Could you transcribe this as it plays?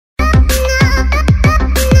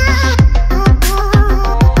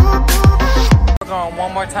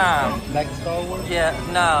more time. Back to Star Wars? Yeah,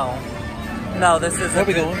 no. No, this is Where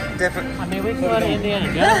we going? different. I mean, we can go to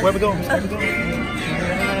Indiana Jones. Where we going? Where we going?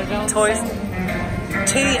 Indiana Jones. Toys.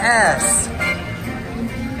 TS.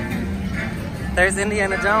 There's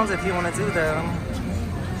Indiana Jones if you want to do them.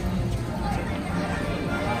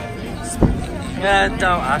 Yeah, don't.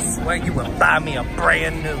 I swear you will buy me a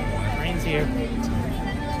brand new one. Rain's here.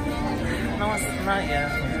 No, it's not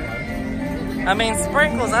yet. I mean,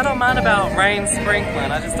 sprinkles, I don't mind about rain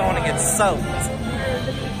sprinkling. I just don't want to get soaked.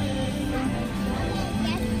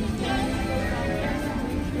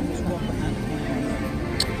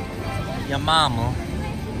 Your mama.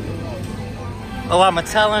 Oh, I'ma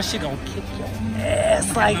tell her she gonna kick your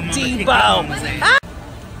ass like Debo. Ah!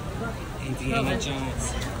 Indiana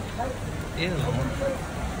Jones. Ew.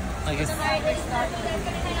 I guess.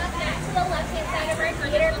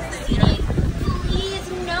 Please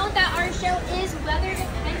note that our show is weather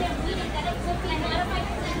dependent, meaning that it could be modified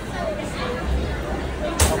so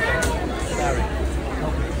Sorry.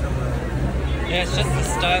 Yeah, it's just the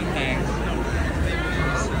stun thing.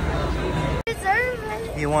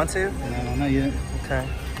 You want to? No, not yet. Okay.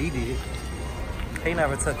 He did. He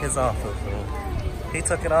never took his off. He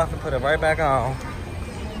took it off and put it right back on.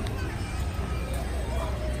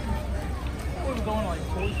 We're going like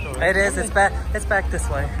Toy Story. It is. It's back. It's back this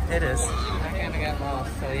way. It is. I kind of got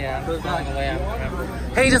lost, so yeah, I'm going the way I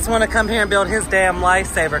remember. He just want to come here and build his damn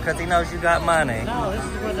lifesaver because he knows you got money. No, this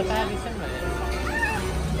is where the Babby Cinema is.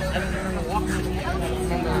 I didn't remember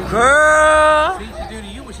walking. Girl. She used to do to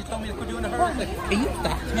you what she told me to quit doing to her. I was like, can you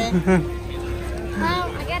stop, man?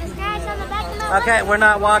 I got a scratch on the back of my Okay, we're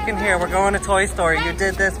not walking here. We're going to Toy Story. You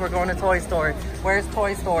did this. We're going to Toy Story. Where's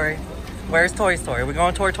Toy Story? Where's Toy Story? We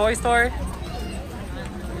going toward Toy Story?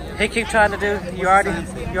 He keep trying to do. You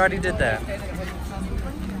already did that.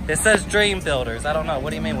 It says Dream Builders. I don't know. What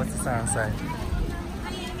do you mean? What's the sign say?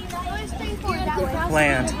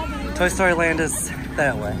 Land. Toy Story Land is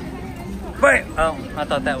that way. Wait. Oh, I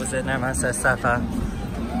thought that was it. Never mind. It says sci-fi.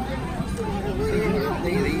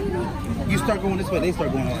 You start going this way, they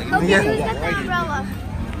start going like Yeah. umbrella.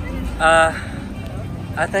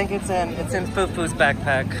 I think it's in Fufu's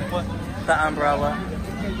backpack. The umbrella.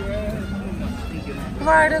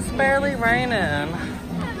 Right, it's barely raining.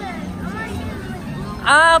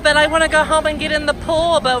 Ah, but I want to go home and get in the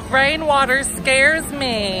pool, but rainwater scares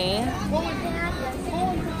me.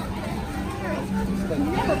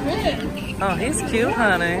 Oh, he's cute,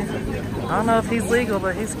 honey. I don't know if he's legal,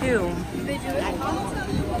 but he's cute.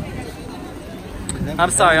 I'm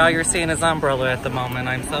sorry, all you're seeing is umbrella at the moment.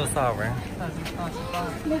 I'm so sorry.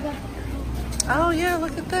 Oh yeah,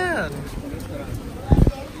 look at that.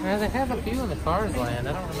 Yeah, they have a few in the Cars Land.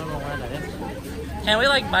 I don't remember where that is. Can we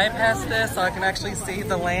like bypass this so I can actually see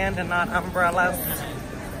the land and not umbrellas?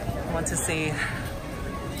 I want to see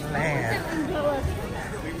land.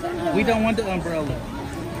 We don't want the umbrella.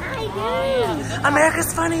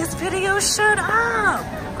 America's Funniest Videos, shut up!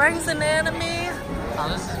 Grey's Anatomy. Oh,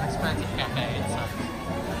 this is an expensive cafe.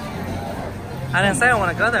 I didn't say I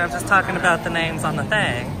want to go there, I'm just talking about the names on the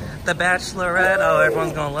thing. The Bachelorette, oh,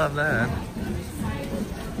 everyone's gonna love that.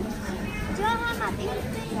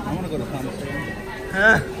 I want to go to commissary.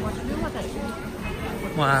 Huh?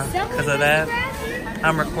 Why? Because of that?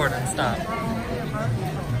 I'm recording, stop.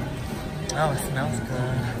 Oh, it smells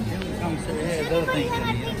good. Commissary has other things in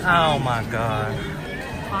it. Oh my God.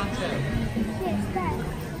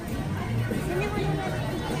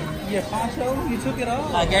 Yeah, poncho, you took it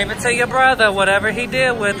off. I gave it to your brother. Whatever he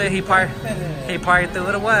did with it, he probably threw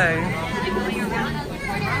it away.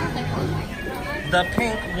 The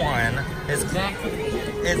pink one is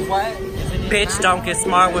what? Bitch, don't get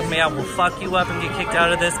smart with me. I will fuck you up and get kicked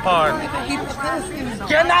out of this park.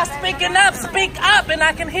 You're not speaking up. Speak up and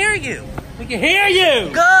I can hear you. We can hear you!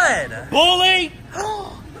 Good. Bully!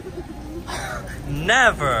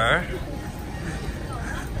 Never.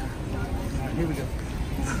 Here we go.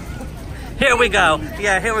 Here we go.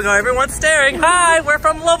 Yeah, here we go. Everyone's staring. Hi, we're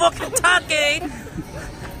from Louisville, Kentucky.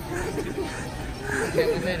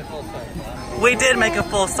 We made a full circle. We did make a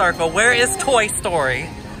full circle. Where is Toy Story?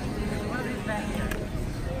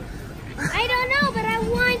 I don't know, but I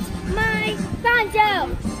want my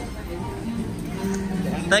poncho.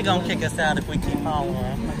 They gonna kick us out if we keep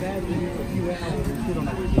following. My dad's been here for a few hours. We still don't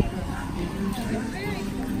know where he's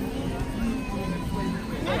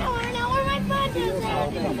I don't know where my poncho's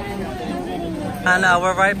at. I know,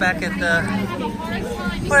 we're right back at the...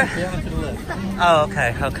 Where? down to the left. Oh,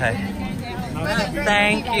 okay, okay.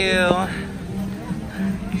 Thank you.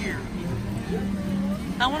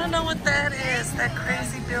 I want to know what that is, that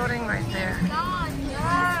crazy building right there.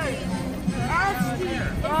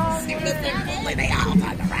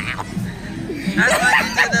 That's like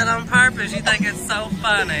you did that on purpose. You think it's so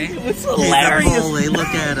funny. It's He's hilarious. a bully. Look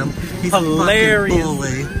at him. He's Hilarious. a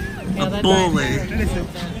bully. Yeah, A that bully.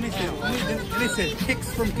 Listen,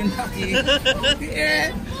 Hicks from Kentucky.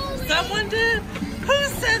 Yeah. Someone did? Who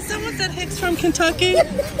said? Someone said Hicks from Kentucky?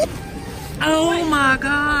 Oh my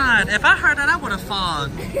God. If I heard that, I would have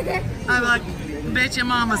fogged. I'm like, bitch, your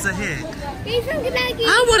mama's a hick. He's from Kentucky.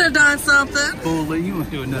 I would have done something. Bully, you ain't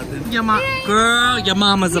doing nothing. Girl, your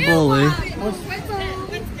mama's a bully. What's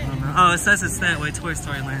Oh, it says it's that way, Toy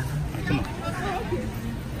Story Land. Come on.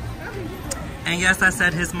 And yes, I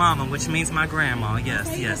said his mama, which means my grandma.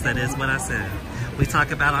 Yes, that is what I said. We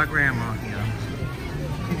talk about our grandma here.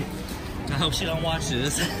 I hope she don't watch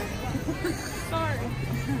this. Sorry.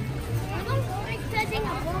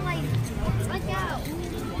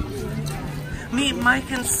 Meet Mike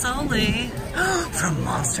and Sully from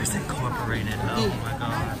Monsters Incorporated. Oh my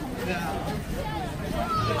God.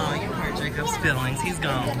 Oh, you hurt Jacob's feelings. He's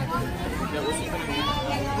gone.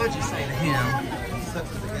 What'd you say to him?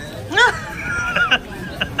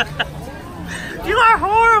 You are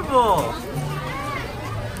horrible.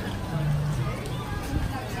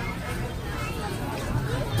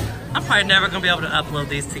 I'm probably never gonna be able to upload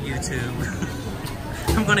these to YouTube.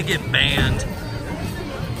 I'm gonna get banned.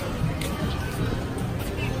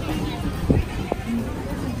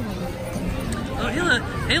 Oh,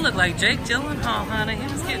 he looked like Jake Gyllenhaal, honey. He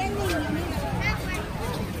was getting.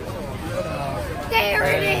 There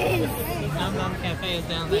it is. Num Num Cafe is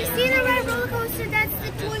down there. You see the red roller coaster? That's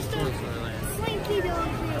the Toy It's Story. Toy Story Land. Slinky Dog.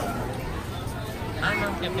 Num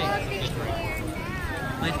Num Cafe is a fish ride.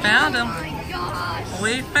 We found him. Oh my gosh.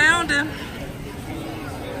 We found him.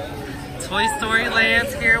 Toy Story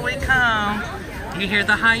Land's here we come. You hear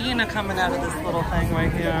the hyena coming out of this little thing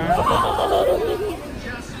right here.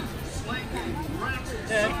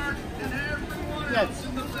 Yes.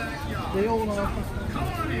 They all know.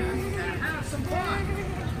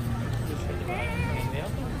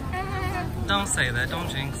 Don't say that. Don't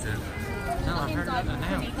jinx it. No, I've heard of it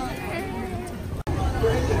now.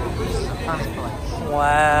 The first place.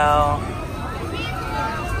 Wow.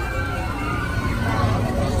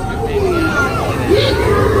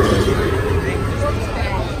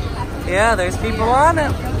 Yeah, there's people on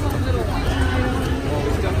it.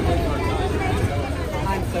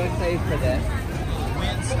 I'm so excited for this.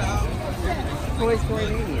 Toy Story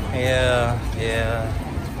Mania. Yeah.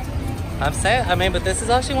 I'm saying, but this is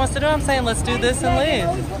all she wants to do. I'm saying, let's do this and leave.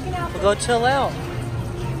 We'll go chill out.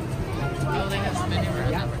 Oh, they have spinning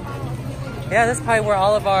rides. Yeah, this is probably where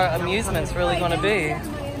all of our amusements really going to be,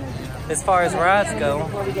 as far as rides go.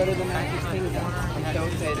 Before we go to the Magic Kingdom, I'm so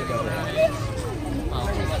excited to go there. Well,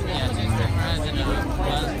 yeah, two spring rides and a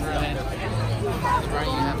buzz ride. That's right,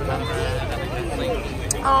 you have another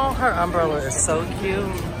ride. Oh, her umbrella is so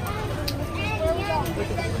cute.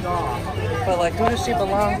 But like, who does she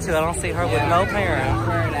belong to? I don't see her with no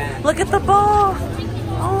parent. Look at the ball.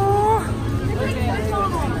 Oh.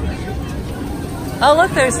 Oh,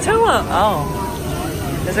 look, there's two of. Oh,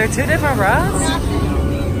 is there two different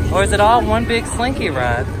rides, or is it all one big Slinky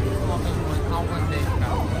ride?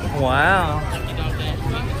 Wow.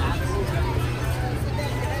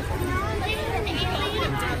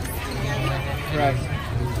 Right.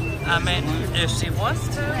 I mean, if she wants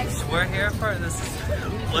to, we're here for this. Is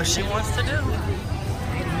what she wants to do.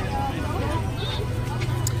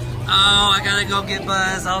 Oh, I gotta go get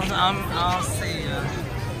Buzz. I'll see you.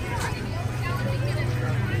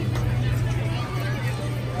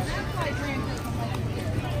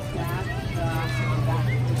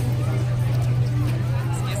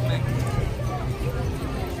 Excuse me.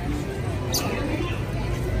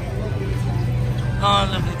 Oh,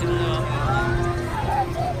 let me do that.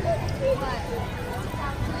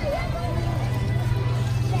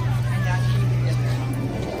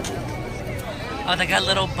 Oh, they got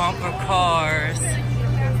little bumper cars.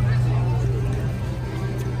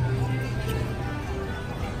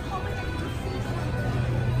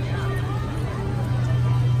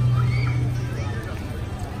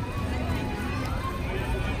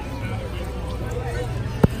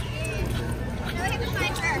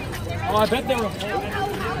 Oh, I bet they were.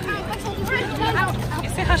 You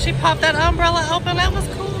see how she popped that umbrella open? That was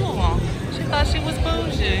cool. She thought she was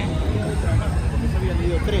bougie.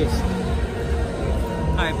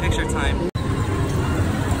 All right, picture time.